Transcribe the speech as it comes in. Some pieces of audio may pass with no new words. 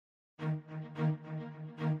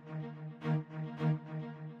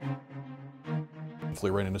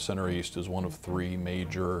Readiness Center East is one of 3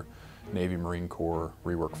 major Navy Marine Corps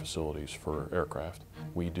rework facilities for aircraft.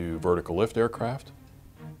 We do vertical lift aircraft,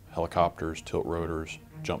 helicopters, tilt rotors,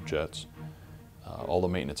 jump jets, all the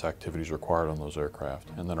maintenance activities required on those aircraft.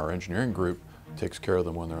 And then our engineering group takes care of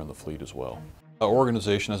them when they're in the fleet as well. Our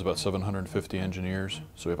organization has about 750 engineers,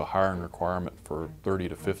 so we have a hiring requirement for 30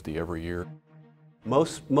 to 50 every year.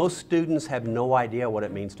 Most students have no idea what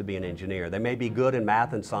it means to be an engineer. They may be good in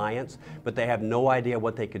math and science, but they have no idea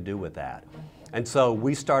what they could do with that. And so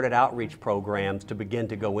we started outreach programs to begin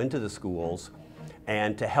to go into the schools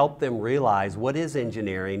and to help them realize what is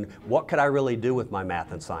engineering, what could I really do with my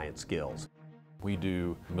math and science skills. We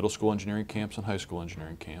do middle school engineering camps and high school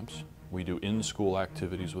engineering camps. We do in-school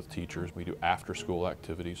activities with teachers. We do after-school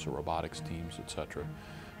activities, so robotics teams, etc.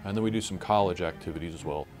 And then we do some college activities as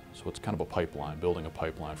well. So it's kind of a pipeline, building a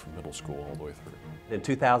pipeline from middle school all the way through. In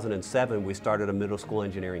 2007, we started a middle school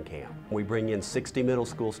engineering camp. We bring in 60 middle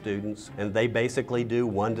school students, and they basically do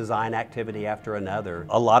one design activity after another.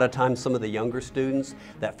 A lot of times, some of the younger students,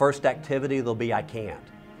 that first activity, they'll be, I can't.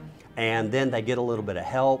 And then they get a little bit of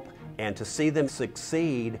help, and to see them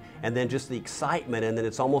succeed, and then just the excitement, and then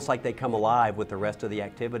it's almost like they come alive with the rest of the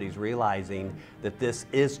activities, realizing that this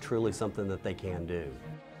is truly something that they can do.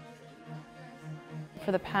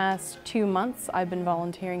 For the past 2 months, I've been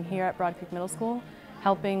volunteering here at Broad Creek Middle School,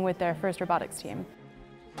 helping with their first robotics team.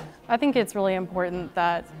 I think it's really important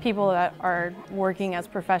that people that are working as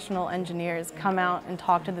professional engineers come out and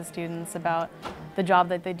talk to the students about the job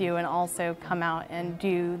that they do, and also come out and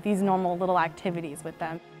do these normal little activities with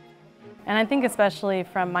them. And I think especially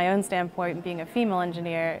from my own standpoint, being a female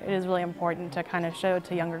engineer, it is really important to kind of show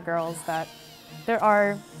to younger girls that there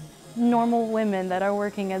are normal women that are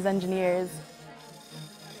working as engineers.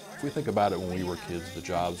 If we think about it, when we were kids, the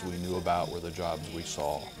jobs we knew about were the jobs we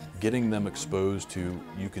saw. Getting them exposed to,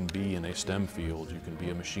 you can be in a STEM field, you can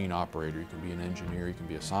be a machine operator, you can be an engineer, you can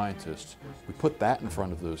be a scientist. We put that in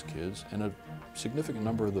front of those kids, and a significant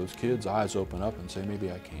number of those kids' eyes open up and say,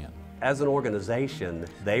 maybe I can. As an organization,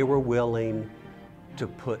 they were willing to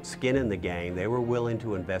put skin in the game. They were willing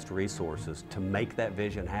to invest resources to make that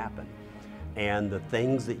vision happen. And the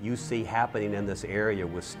things that you see happening in this area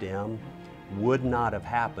with STEM would not have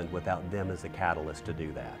happened without them as a catalyst to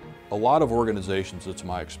do that. A lot of organizations, it's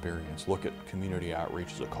my experience, look at community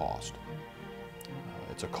outreach as a cost.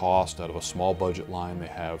 It's a cost out of a small budget line they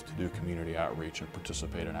have to do community outreach and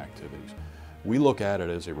participate in activities. We look at it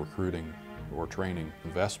as a recruiting or training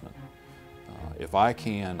investment. If I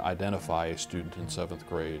can identify a student in 7th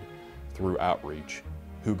grade through outreach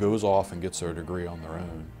who goes off and gets their degree on their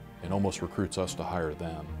own and almost recruits us to hire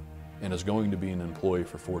them, and is going to be an employee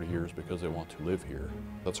for 40 years because they want to live here,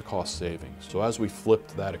 that's a cost savings. So as we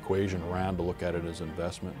flipped that equation around to look at it as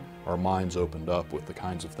investment, our minds opened up with the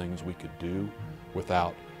kinds of things we could do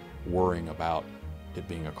without worrying about it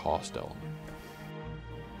being a cost element.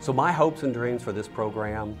 So my hopes and dreams for this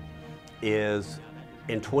program is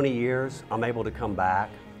in 20 years, I'm able to come back,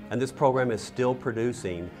 and this program is still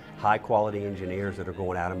producing high-quality engineers that are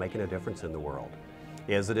going out and making a difference in the world.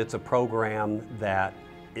 Is that it's a program that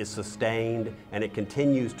is sustained, and it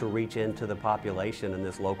continues to reach into the population in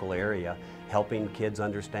this local area, helping kids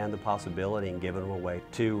understand the possibility and giving them a way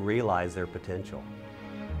to realize their potential.